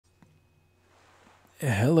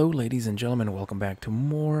Hello, ladies and gentlemen. Welcome back to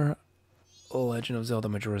more Legend of Zelda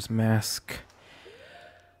Majora's Mask.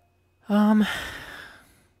 Um,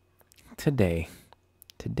 today.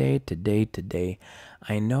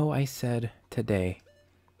 I know I said today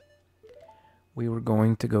we were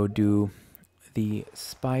going to go do the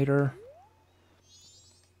spider,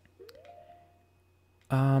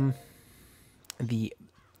 the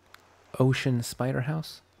ocean spider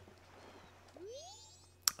house.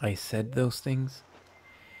 I said those things.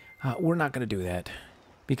 We're not going to do that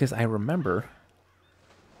because I remember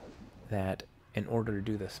that in order to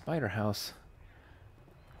do the spider house,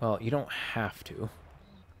 well, you don't have to,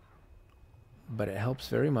 but it helps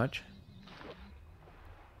very much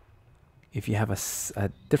if you have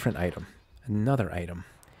a different item, another item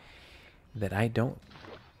that I don't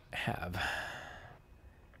have.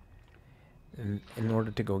 In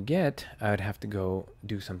order to go get, I'd have to go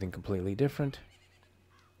do something completely different.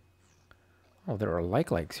 Oh, there are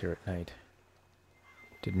likes here at night.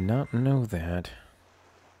 Did not know that.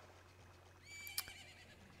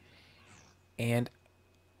 And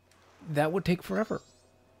that would take forever.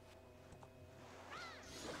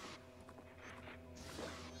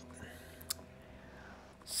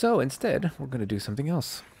 So instead, we're going to do something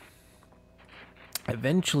else.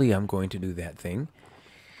 Eventually, I'm going to do that thing.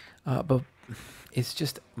 But it's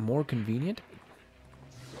just more convenient.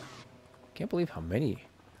 Can't believe how many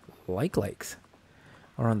likes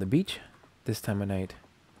are on the beach this time of night.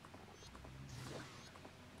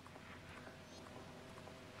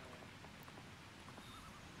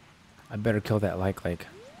 I better kill that like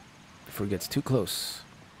before it gets too close.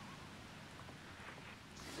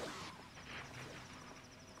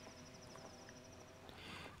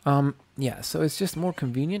 Yeah, so it's just more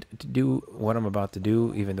convenient to do what I'm about to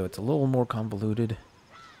do, even though it's a little more convoluted.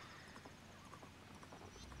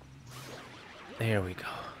 There we go.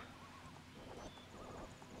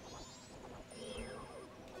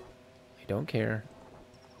 I don't care.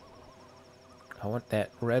 I want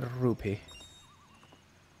that red rupee.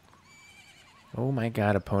 Oh my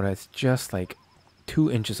god, Epona, it's just like 2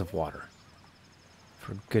 inches of water.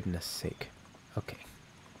 For goodness sake. Okay.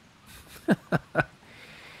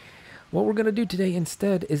 What we're going to do today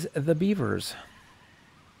instead is the beavers.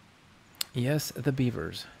 Yes, the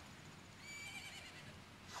beavers.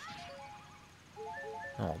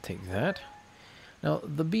 I'll take that. Now,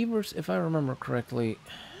 the beavers, if I remember correctly,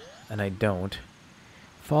 and I don't,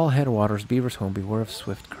 fall headwaters, beavers home, beware of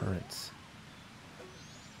swift currents.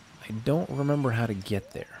 I don't remember how to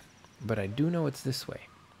get there, but I do know it's this way.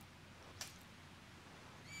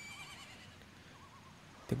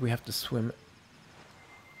 I think we have to swim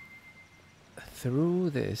through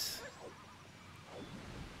this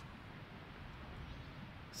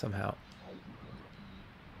somehow.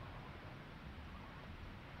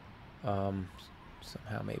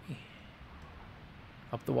 Somehow maybe.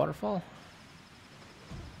 Up the waterfall?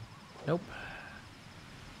 Nope.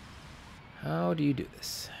 How do you do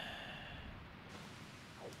this?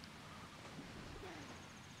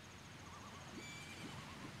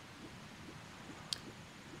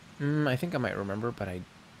 I think I might remember, but I...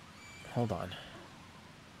 Hold on.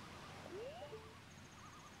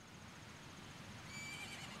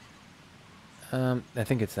 I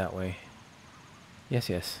think it's that way.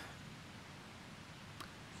 Yes.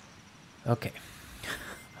 Okay.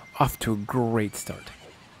 Off to a great start.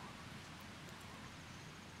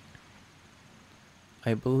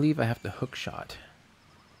 I believe I have to hook shot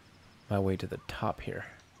my way to the top here.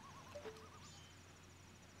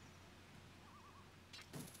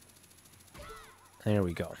 There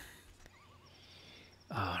we go.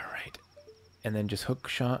 Alright. And then just hook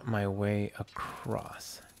shot my way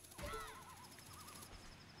across.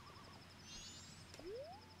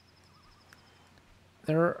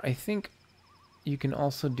 I think you can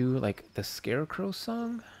also do like the Scarecrow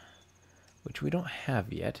song, which we don't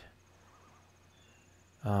have yet.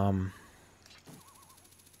 But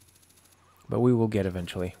we will get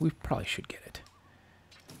eventually. We probably should get it.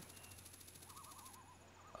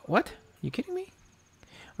 What? You kidding me?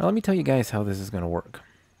 Well, let me tell you guys how this is going to work.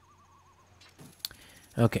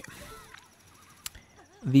 Okay.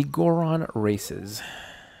 The Goron races.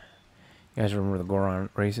 You guys remember the Goron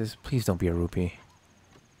races? Please don't be a rupee.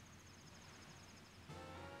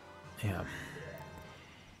 Yeah.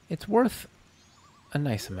 It's worth a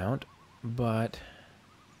nice amount, but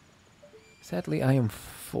sadly I am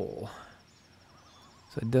full.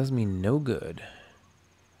 So it does me no good.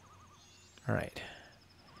 Alright.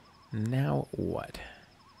 Now what?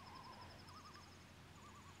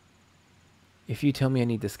 If you tell me I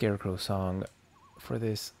need the Scarecrow song for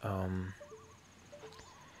this, I'm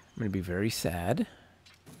going to be very sad.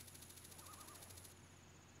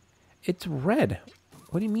 It's red.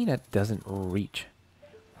 What do you mean it doesn't reach?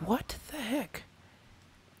 What the heck?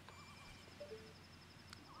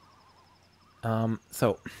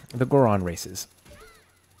 So, the Goron races.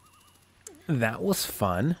 That was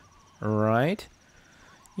fun, right?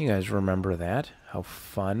 You guys remember that? How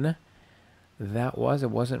fun that was?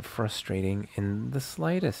 It wasn't frustrating in the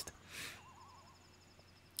slightest.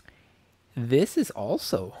 This is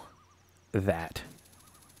also that.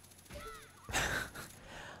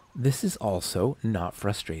 This is also not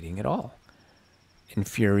frustrating at all.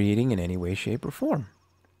 Infuriating in any way, shape, or form.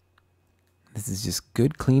 This is just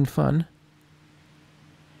good, clean fun.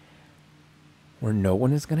 Where no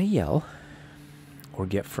one is going to yell or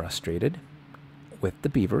get frustrated with the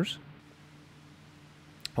beavers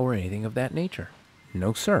or anything of that nature.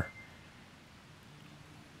 No, sir.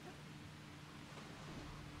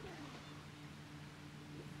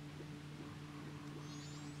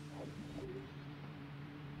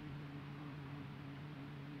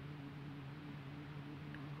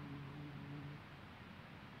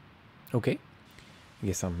 Okay. I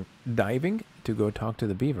guess I'm diving to go talk to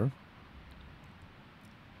the beaver.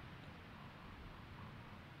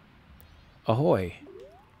 Ahoy.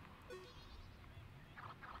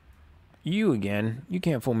 You again. You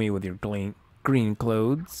can't fool me with your green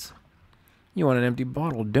clothes. You want an empty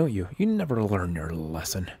bottle, don't you? You never learn your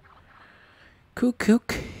lesson.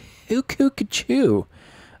 Cuckoo-ca-choo.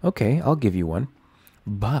 Okay, I'll give you one.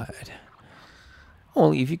 But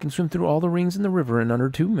only if you can swim through all the rings in the river in under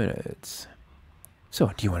 2 minutes.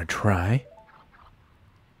 So, do you want to try?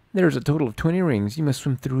 There's a total of 20 rings. You must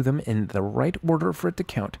swim through them in the right order for it to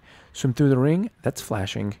count. Swim through the ring that's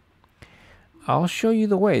flashing. I'll show you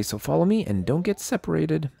the way, so follow me and don't get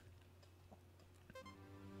separated.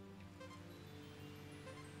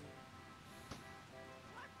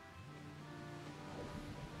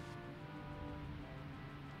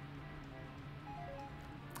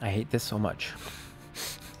 I hate this so much.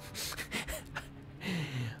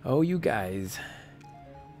 Oh, you guys.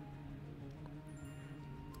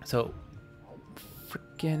 So,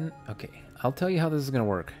 freaking... Okay, I'll tell you how this is going to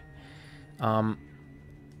work.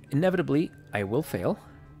 Inevitably, I will fail.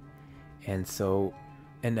 And so,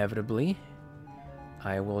 inevitably,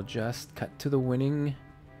 I will just cut to the winning...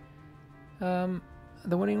 run.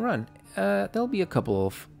 There'll be a couple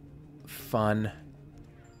of fun...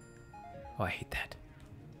 Oh, I hate that.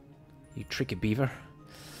 You tricky beaver.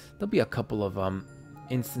 There'll be a couple of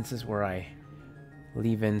instances where I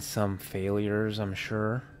leave in some failures, I'm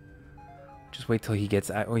sure. Just wait till he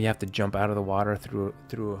gets out. Oh, you have to jump out of the water through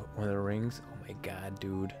one of the rings. Oh my god,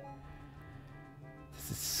 dude.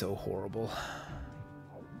 This is so horrible.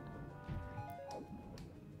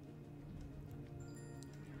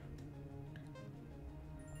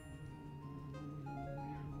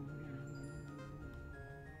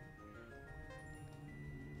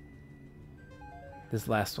 This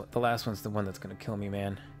last one, the last one's the one that's going to kill me,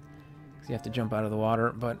 man. Because you have to jump out of the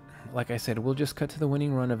water. But, like I said, we'll just cut to the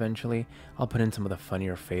winning run eventually. I'll put in some of the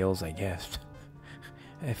funnier fails, I guess.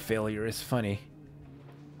 A failure is funny.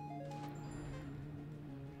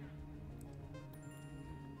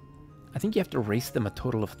 I think you have to race them a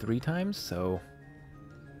total of 3 times, so...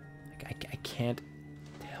 I can't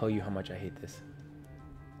tell you how much I hate this.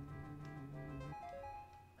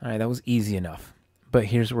 Alright, that was easy enough. But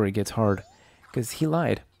here's where it gets hard. Because he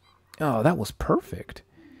lied. Oh, that was perfect.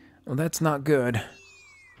 Well, that's not good.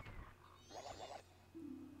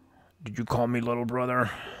 Did you call me little brother?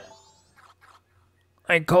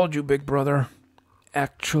 I called you big brother.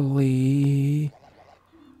 Actually...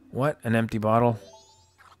 What? An empty bottle?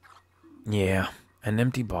 Yeah, an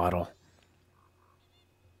empty bottle.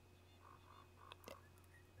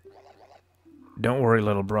 Don't worry,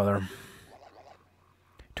 little brother.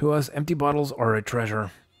 To us, empty bottles are a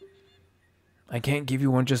treasure. I can't give you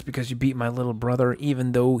one just because you beat my little brother,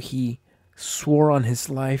 even though he swore on his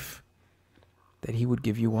life that he would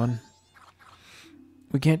give you one.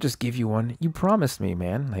 We can't just give you one. You promised me,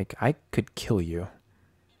 man. Like, I could kill you.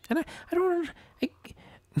 And I don't...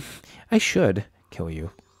 I should kill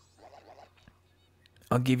you.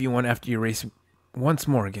 I'll give you one after you race once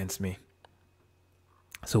more against me.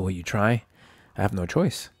 So will you try? I have no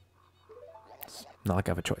choice. It's not like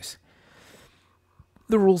I have a choice.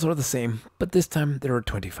 The rules are the same, but this time there are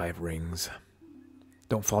 25 rings.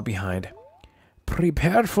 Don't fall behind.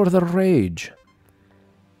 Prepare for the rage.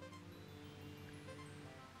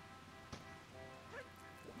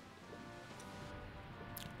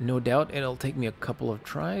 No doubt it'll take me a couple of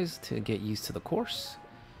tries to get used to the course,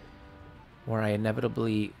 where I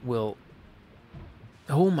inevitably will...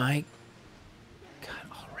 Oh my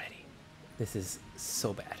god, already. This is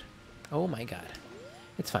so bad. Oh my god.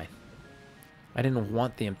 It's fine. I didn't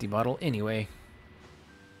want the empty bottle anyway.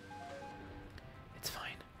 It's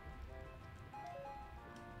fine.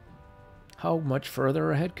 How much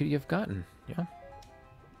further ahead could you have gotten? Yeah.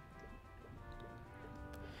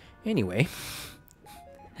 Anyway.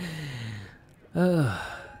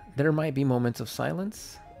 There might be moments of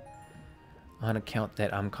silence on account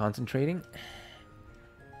that I'm concentrating.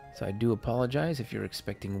 So I do apologize if you're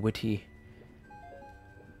expecting witty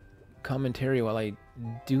commentary while I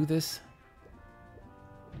do this.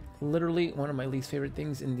 Literally one of my least favorite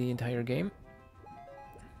things in the entire game.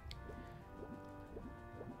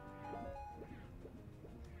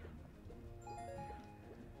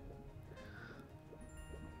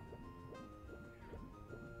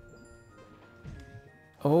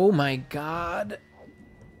 Oh my god.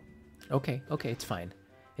 Okay, okay, it's fine.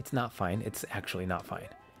 It's not fine. It's actually not fine.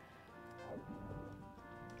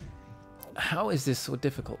 How is this so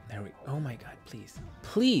difficult? There we go. Oh my god, please.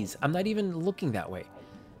 Please, I'm not even looking that way.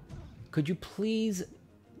 Could you please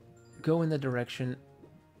go in the direction...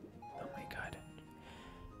 Oh my god.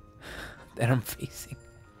 That I'm facing.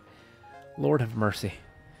 Lord have mercy.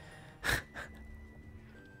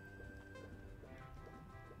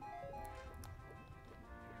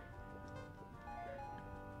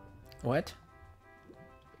 What?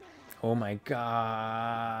 Oh my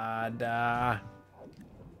god.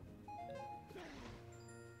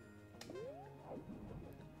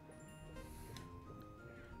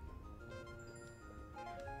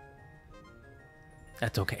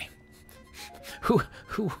 That's okay.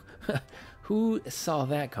 Who saw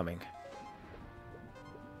that coming?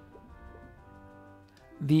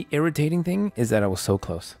 The irritating thing is that I was so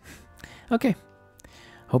close. Okay.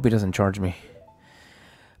 Hope he doesn't charge me.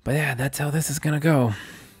 But yeah, that's how this is gonna go.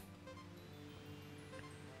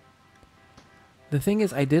 The thing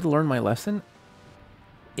is, I did learn my lesson.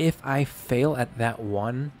 If I fail at that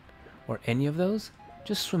one or any of those,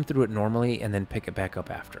 just swim through it normally and then pick it back up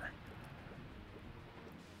after.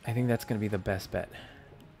 I think that's gonna be the best bet.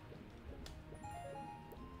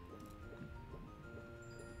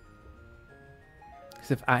 Because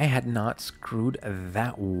if I had not screwed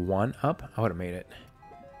that one up, I would have made it.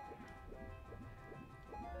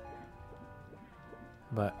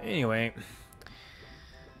 But anyway.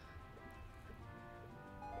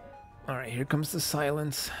 Alright, here comes the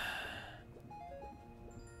silence.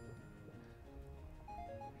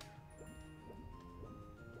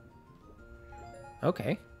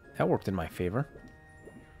 Okay, that worked in my favor.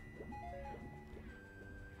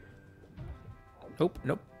 Nope,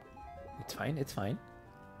 nope. It's fine, it's fine.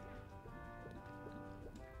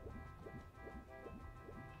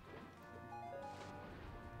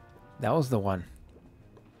 That was the one.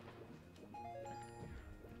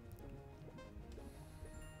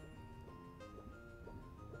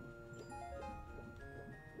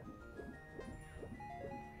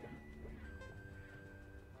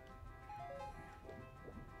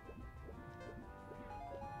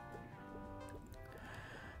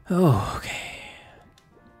 Oh, okay.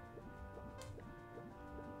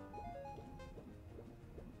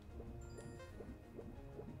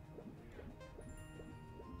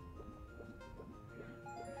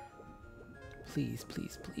 Please,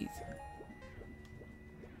 please, please.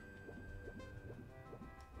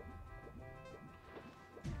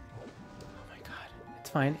 Oh my god. It's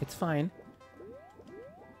fine, it's fine.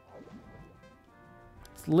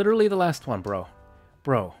 It's literally the last one, bro.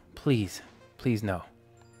 Bro, please. Please, no.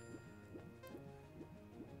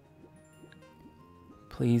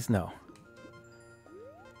 Please, no.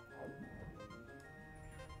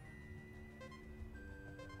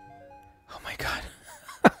 Oh my god.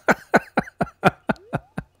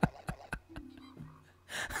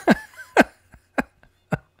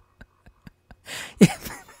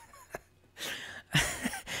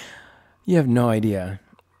 You have no idea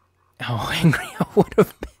how angry I would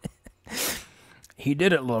have been. He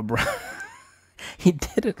did it, little bro. He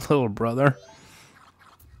did it, little brother.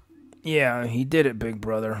 Yeah, he did it, big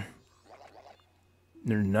brother.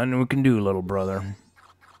 There's nothing we can do, little brother.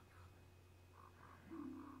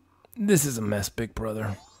 This is a mess, big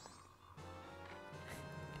brother.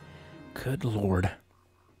 Good lord.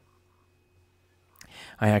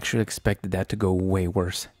 I actually expected that to go way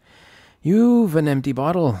worse. You've an empty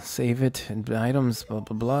bottle. Save it and items, blah,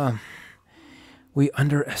 blah, blah. We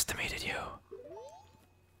underestimated you.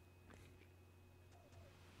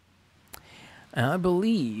 And I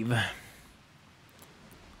believe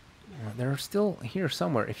they're still here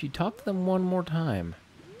somewhere. If you talk to them one more time.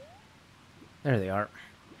 There they are.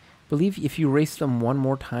 I believe if you race them one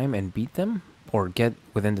more time and beat them, or get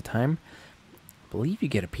within the time, I believe you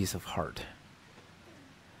get a piece of heart.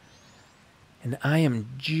 And I am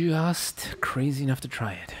just crazy enough to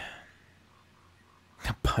try it.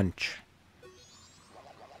 A punch.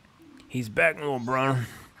 He's back, little brother.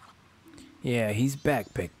 Yeah, he's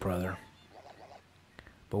back, big brother.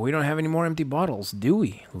 But we don't have any more empty bottles, do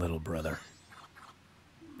we, little brother?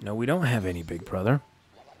 No, we don't have any, big brother.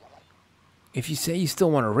 If you say you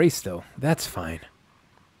still want to race, though, that's fine.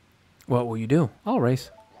 What will you do? I'll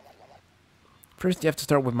race. First, you have to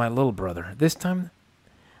start with my little brother. This time,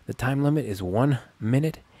 the time limit is 1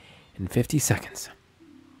 minute and 50 seconds.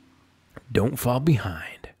 Don't fall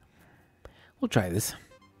behind. We'll try this.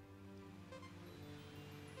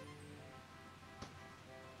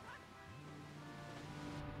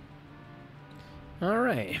 All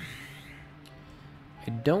right. I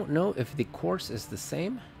don't know if the course is the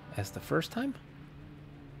same as the first time,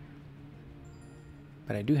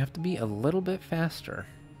 but I do have to be a little bit faster.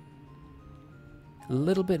 A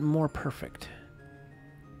little bit more perfect.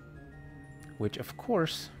 Which, of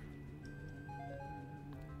course,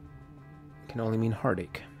 can only mean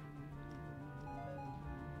heartache.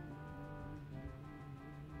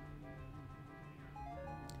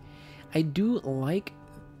 I do like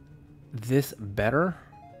this better,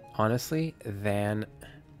 honestly, than...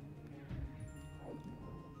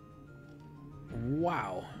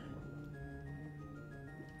 Wow.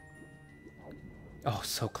 Oh,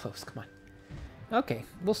 so close. Come on. Okay,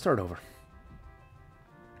 we'll start over.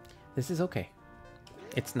 This is okay.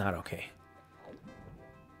 It's not okay.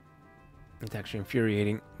 It's actually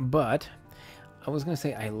infuriating, but I was going to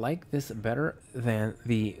say I like this better than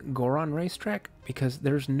the Goron racetrack because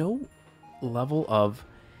there's no level of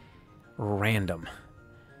random,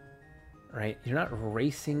 right? You're not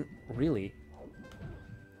racing really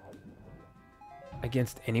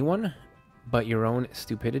against anyone but your own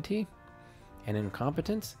stupidity and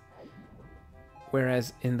incompetence.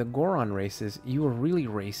 Whereas in the Goron races, you are really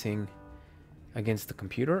racing against the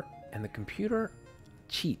computer, and the computer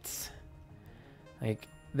cheats. Like,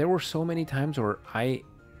 there were so many times where I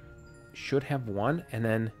should have won, and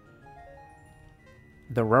then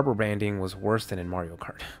the rubber banding was worse than in Mario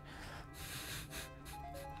Kart.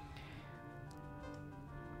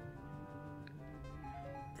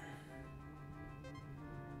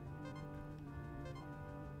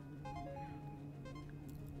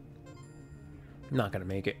 I'm not gonna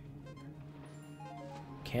make it.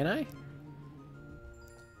 Can I?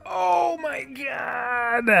 Oh my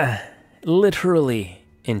god! Literally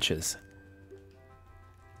inches.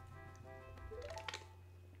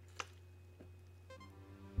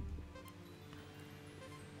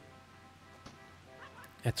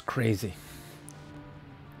 That's crazy.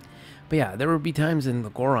 But yeah, there would be times in the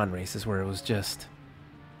Goron races where it was just,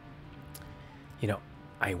 you know,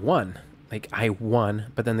 I won. Like, I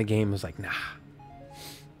won, but then the game was like, nah,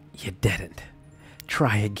 you didn't.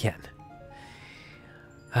 Try again.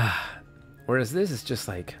 Whereas this is just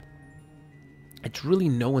like, it's really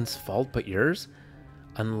no one's fault but yours,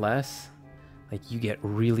 unless like you get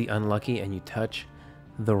really unlucky and you touch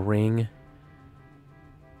the ring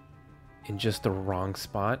in just the wrong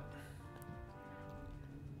spot.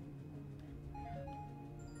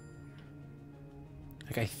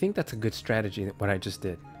 Like, I think that's a good strategy, what I just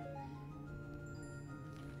did.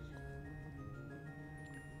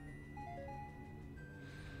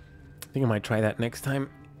 I think I might try that next time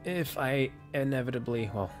if I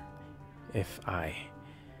inevitably, well, if I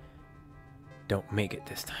don't make it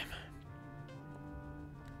this time.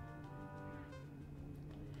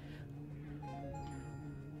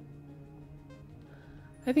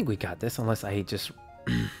 I think we got this, unless I just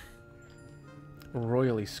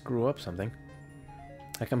royally screw up something.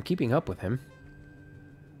 Like, I'm keeping up with him.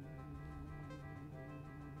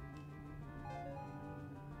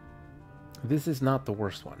 This is not the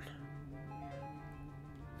worst one.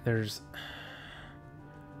 There's...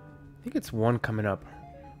 I think it's one coming up.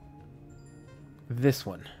 This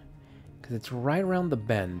one. Because it's right around the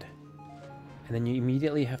bend. And then you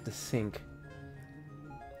immediately have to sink.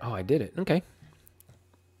 Oh, I did it. Okay.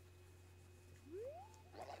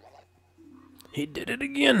 He did it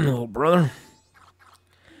again, little brother.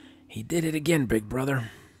 He did it again, big brother.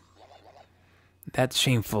 That's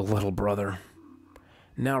shameful, little brother.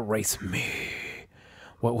 Now race me.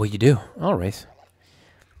 What will you do? I'll race.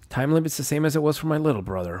 Time limit's the same as it was for my little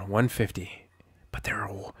brother, 150. But there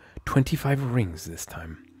are 25 rings this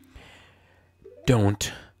time.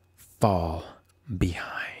 Don't fall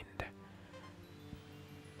behind.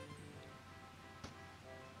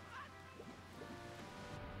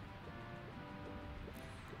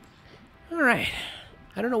 All right.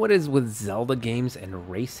 I don't know what it is with Zelda games and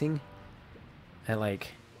racing. And like,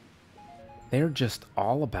 they're just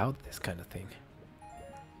all about this kind of thing.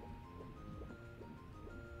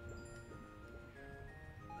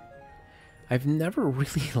 I've never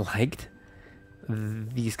really liked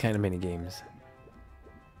these kind of mini games.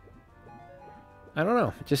 I don't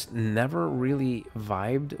know, just never really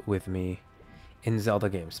vibed with me in Zelda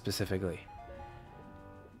games specifically.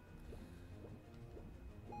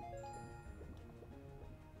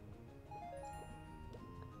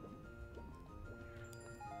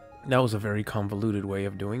 That was a very convoluted way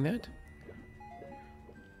of doing that.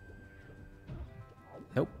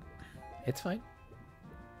 Nope, it's fine.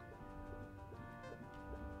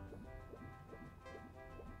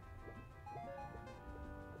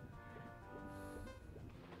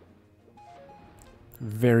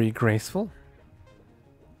 Very graceful.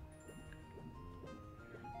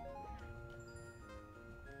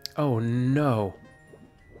 Oh no.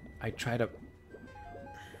 I try to...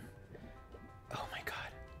 Oh my god.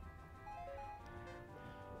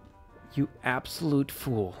 You absolute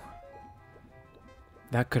fool.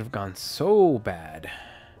 That could have gone so bad.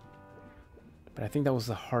 But I think that was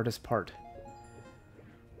the hardest part.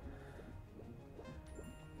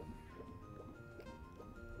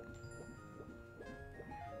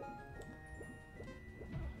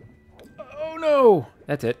 Oh no!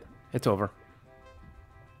 That's it. It's over.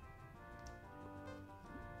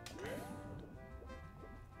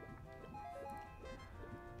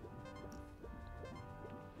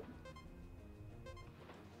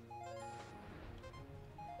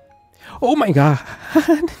 Oh my god!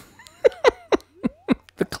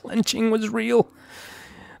 The clenching was real.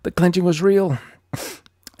 The clenching was real.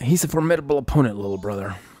 He's a formidable opponent, little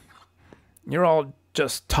brother. You're all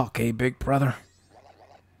just talk, eh, big brother?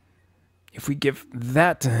 If we give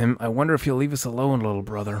that to him, I wonder if he'll leave us alone, little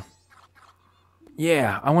brother.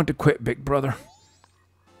 Yeah, I want to quit, big brother.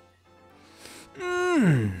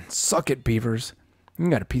 Suck it, Beavers. You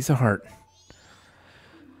got a piece of heart.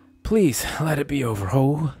 Please, let it be over.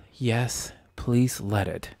 Oh, yes, please let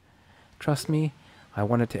it. Trust me, I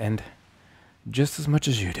want it to end just as much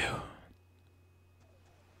as you do.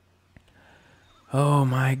 Oh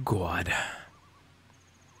my god.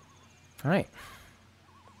 Alright.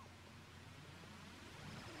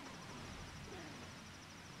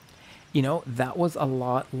 You know, that was a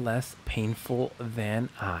lot less painful than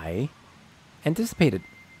I anticipated.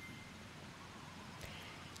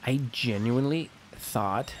 I genuinely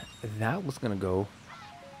thought that was going to go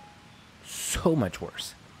so much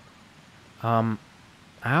worse. I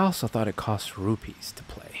also thought it cost rupees to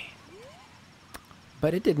play.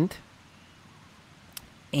 But it didn't.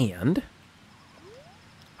 And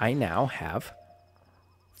I now have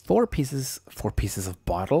four pieces of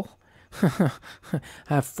bottle. I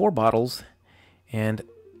have 4 bottles and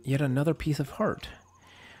yet another piece of heart.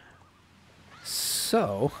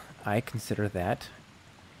 So I consider that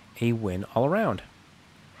a win all around.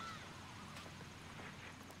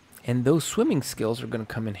 And those swimming skills are going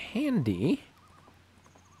to come in handy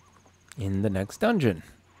in the next dungeon.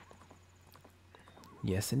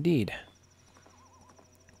 Yes, indeed.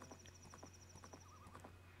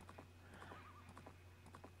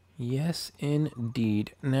 Yes,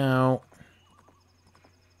 indeed. Now,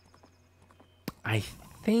 I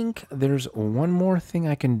think there's one more thing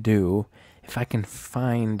I can do if I can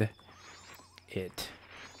find it.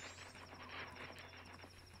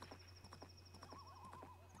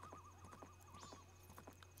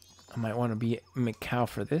 I might want to be Macau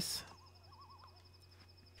for this.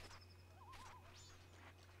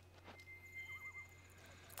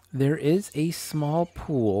 There is a small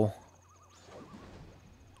pool.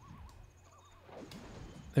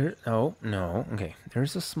 No. Okay.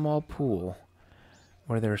 There's a small pool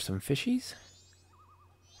where there are some fishies.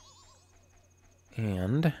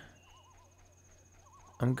 And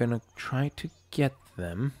I'm going to try to get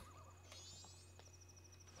them.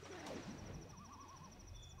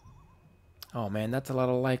 Oh man, that's a lot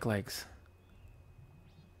of likes.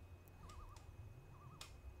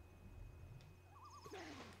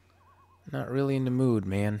 Not really in the mood,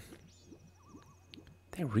 man.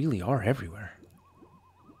 They really are everywhere.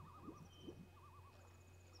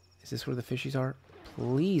 Is this where the fishies are?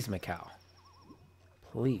 Please, Macau.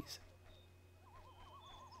 Please.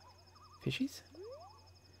 Fishies?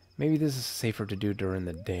 Maybe this is safer to do during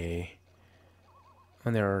the day.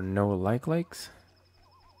 When there are no likes.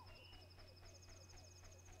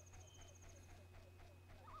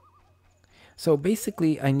 So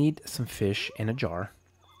basically, I need some fish in a jar.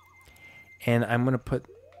 And I'm going to put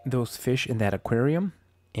those fish in that aquarium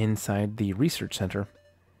inside the research center.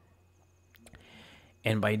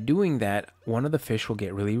 And by doing that, one of the fish will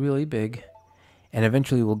get really, really big. And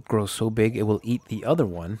eventually will grow so big it will eat the other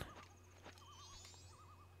one.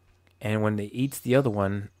 And when it eats the other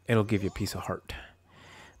one, it'll give you a piece of heart.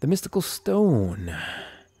 The mystical stone.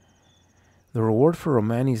 The reward for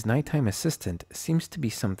Romani's nighttime assistant seems to be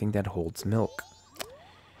something that holds milk.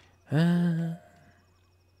 You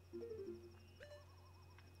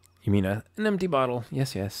mean an empty bottle?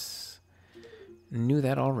 Yes, yes. Knew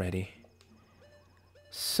that already.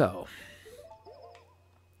 So,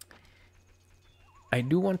 I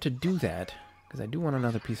do want to do that, because I do want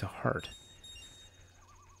another piece of heart.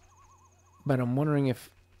 But I'm wondering if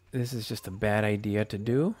this is just a bad idea to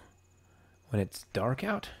do when it's dark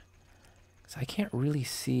out. Because I can't really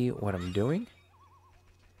see what I'm doing.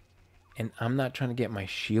 And I'm not trying to get my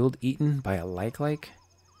shield eaten by a like.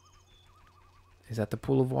 Is that the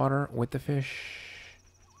pool of water with the fish?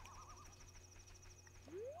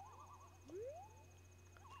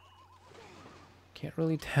 Can't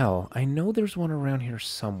really tell. I know there's one around here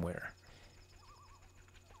somewhere.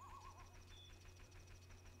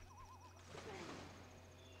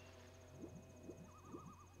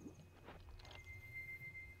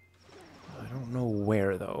 I don't know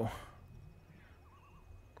where, though.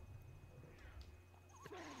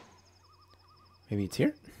 Maybe it's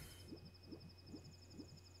here?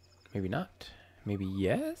 Maybe not. Maybe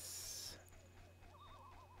yes?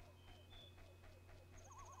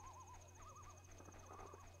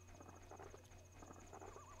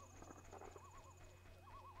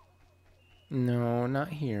 No, not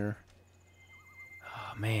here.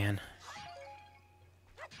 Oh, man.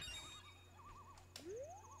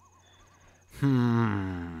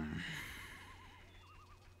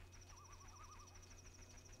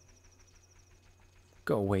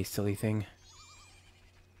 Go away, silly thing.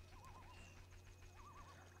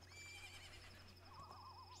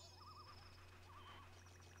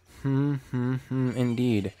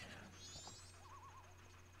 Indeed.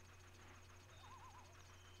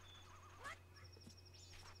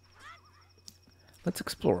 Let's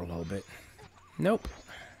explore a little bit. Nope.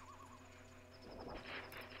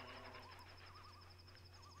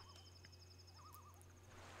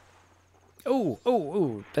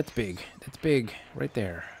 Oh, that's big. That's big. Right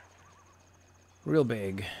there. Real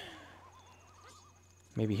big.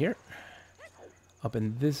 Maybe here? Up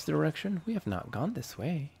in this direction? We have not gone this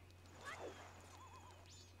way.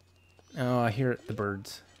 Oh, I hear the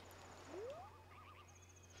birds.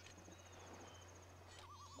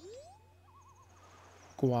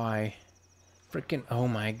 Why? Frickin', oh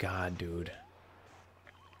my god, dude.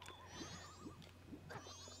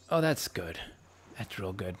 Oh, that's good. That's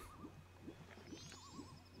real good.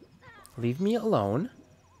 Leave me alone.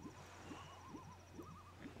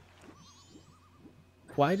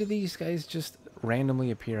 Why do these guys just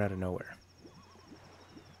randomly appear out of nowhere?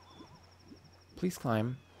 Please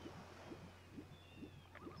climb.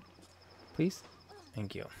 Please?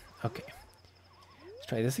 Thank you. Okay. Let's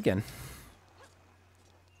try this again.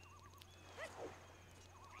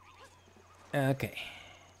 Okay.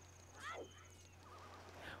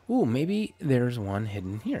 Ooh, maybe there's one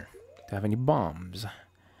hidden here. Do I have any bombs?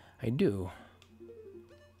 I do.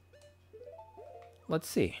 Let's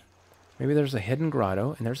see. Maybe there's a hidden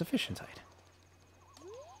grotto and there's a fish inside.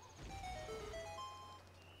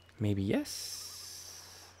 Maybe yes.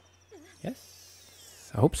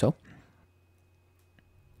 Yes. I hope so.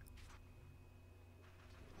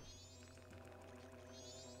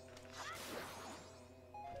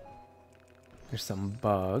 There's some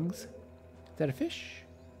bugs. Is that a fish?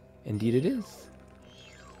 Indeed it is.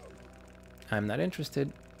 I'm not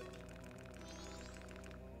interested.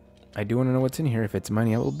 I do want to know what's in here. If it's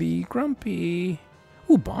money, I will be grumpy.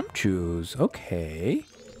 Ooh, bomb chews. Okay.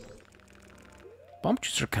 Bomb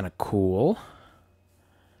chews are kind of cool.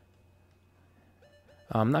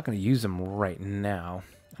 I'm not going to use them right now.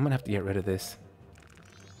 I'm going to have to get rid of this.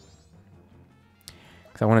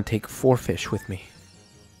 Because I want to take 4 fish with me.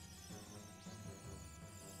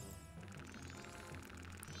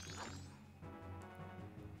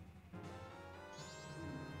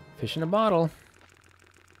 Fish in a bottle.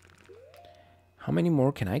 How many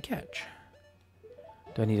more can I catch?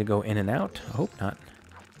 Do I need to go in and out? I hope not.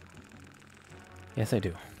 Yes, I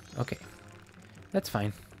do. Okay. That's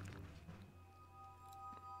fine.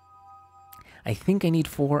 I think I need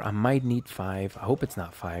 4. I might need 5. I hope it's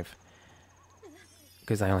not 5.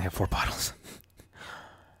 Because I only have 4 bottles.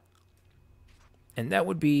 And that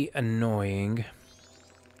would be annoying.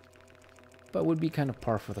 But would be kind of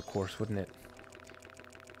par for the course, wouldn't it?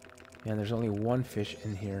 Yeah, there's only 1 fish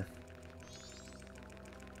in here.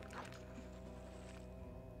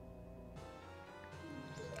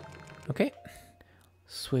 Okay.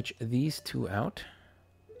 Switch these 2 out.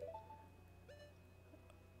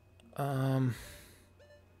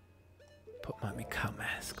 Put my Mika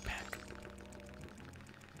mask back.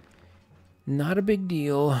 Not a big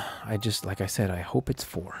deal. I just, like I said, I hope it's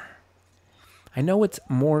 4. I know it's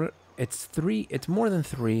more, it's 3, it's more than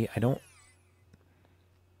 3. I don't,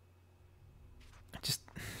 just,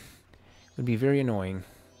 it would be very annoying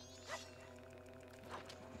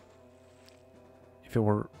if it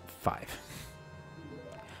were 5.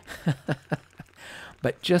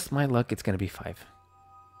 But just my luck, it's going to be 5.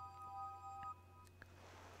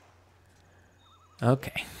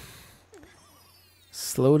 Okay.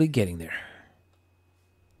 Slowly getting there.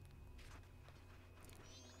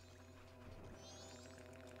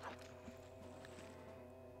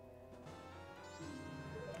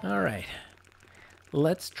 All right.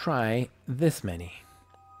 Let's try this many.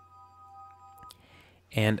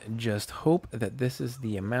 And just hope that this is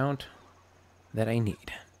the amount that I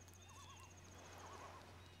need.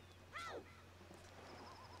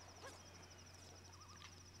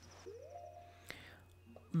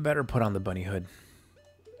 Better put on the bunny hood.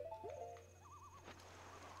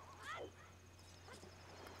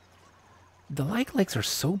 The light legs are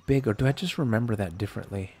so big, or do I just remember that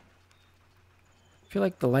differently? I feel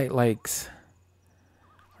like the light legs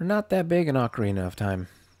are not that big in Ocarina of Time.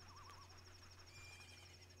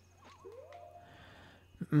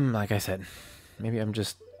 Like I said, maybe I'm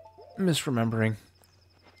just misremembering.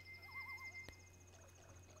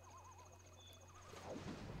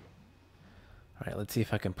 Alright, let's see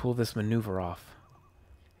if I can pull this maneuver off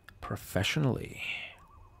professionally.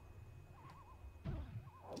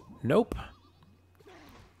 Nope.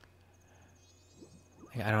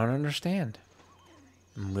 I don't understand.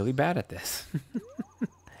 I'm really bad at this.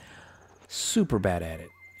 Super bad at it,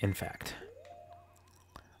 in fact.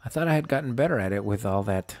 I thought I had gotten better at it with all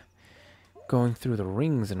that going through the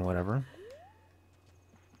rings and whatever.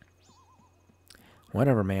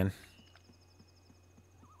 Whatever, man.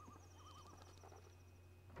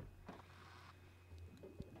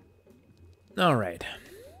 All right.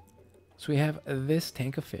 So we have this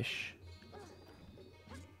tank of fish.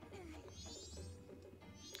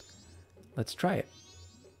 Let's try it.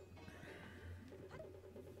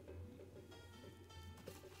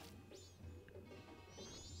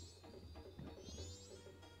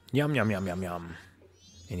 Yum, yum, yum, yum, yum.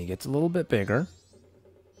 And he gets a little bit bigger.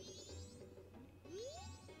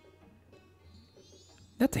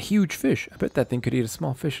 That's a huge fish. I bet that thing could eat a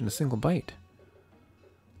small fish in a single bite.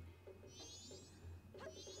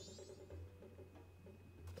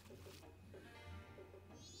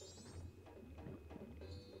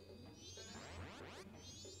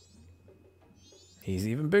 He's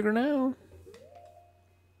even bigger now.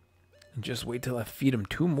 And just wait till I feed him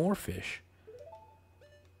 2 more fish.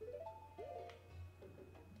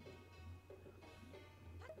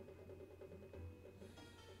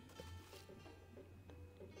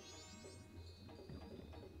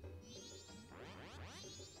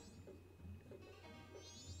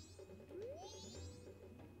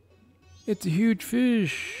 It's a huge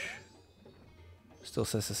fish. Still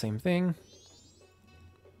says the same thing.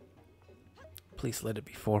 Please let it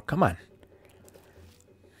be 4. Come on.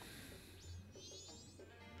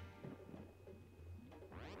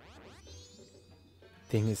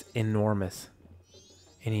 Thing is enormous.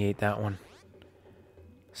 And he ate that one.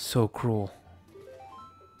 So cruel.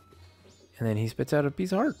 And then he spits out a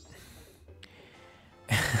piece of heart.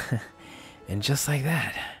 And just like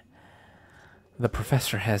that, the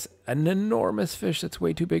professor has an enormous fish that's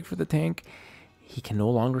way too big for the tank. He can no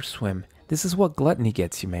longer swim. This is what gluttony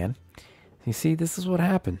gets you, man. You see, this is what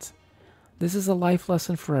happens. This is a life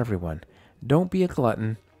lesson for everyone. Don't be a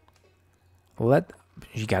glutton.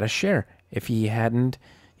 You gotta share. If he hadn't,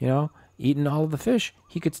 eaten all of the fish,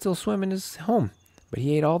 he could still swim in his home. But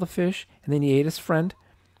he ate all the fish, and then he ate his friend,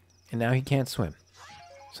 and now he can't swim.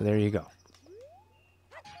 So there you go.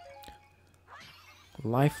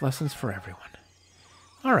 Life lessons for everyone.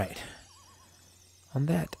 All right. On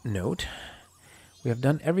that note, we have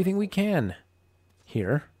done everything we can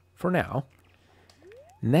here for now.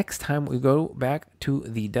 Next time we go back to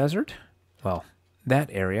the desert, well, that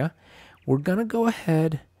area, we're going to go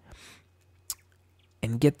ahead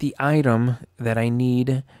and get the item that I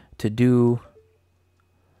need to do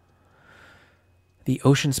the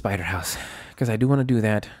ocean spider house, because I do want to do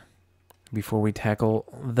that before we tackle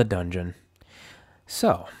the dungeon.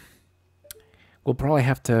 So, we'll probably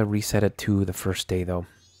have to reset it to the first day, though.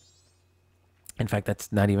 In fact,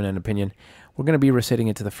 that's not even an opinion. We're going to be resetting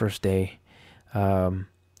it to the first day.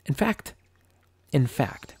 In fact,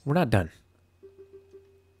 we're not done.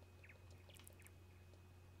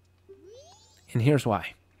 And here's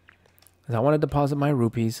why. Because I want to deposit my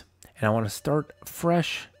rupees, and I want to start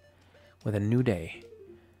fresh with a new day.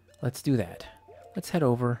 Let's do that. Let's head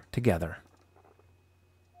over together.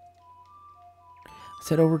 Let's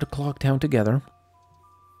head over to Clocktown together.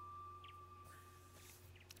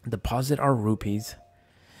 deposit our rupees.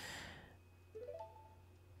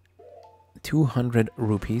 200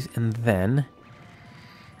 rupees, and then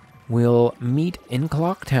we'll meet in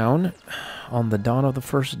Clocktown on the dawn of the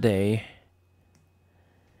first day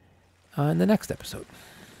in the next episode.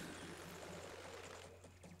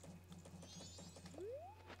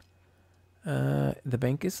 The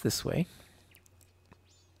bank is this way.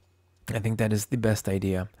 I think that is the best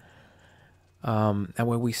idea. That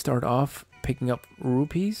way we start off picking up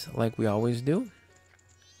rupees like we always do.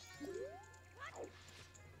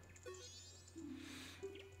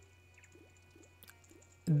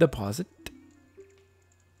 Deposit.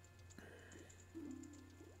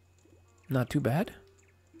 Not too bad.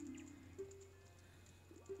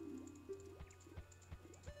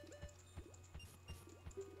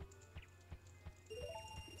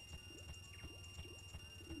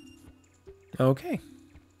 Okay.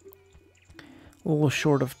 A little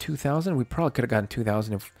short of 2,000. We probably could have gotten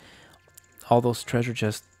 2,000 if all those treasure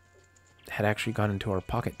chests had actually gone into our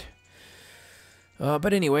pocket.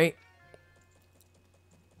 But anyway,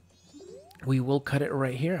 we will cut it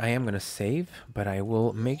right here. I am going to save, but I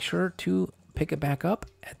will make sure to pick it back up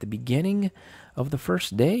at the beginning of the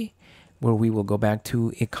first day, where we will go back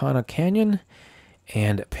to Ikana Canyon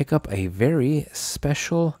and pick up a very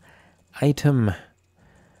special item.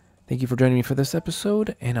 Thank you for joining me for this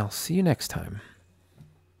episode, and I'll see you next time.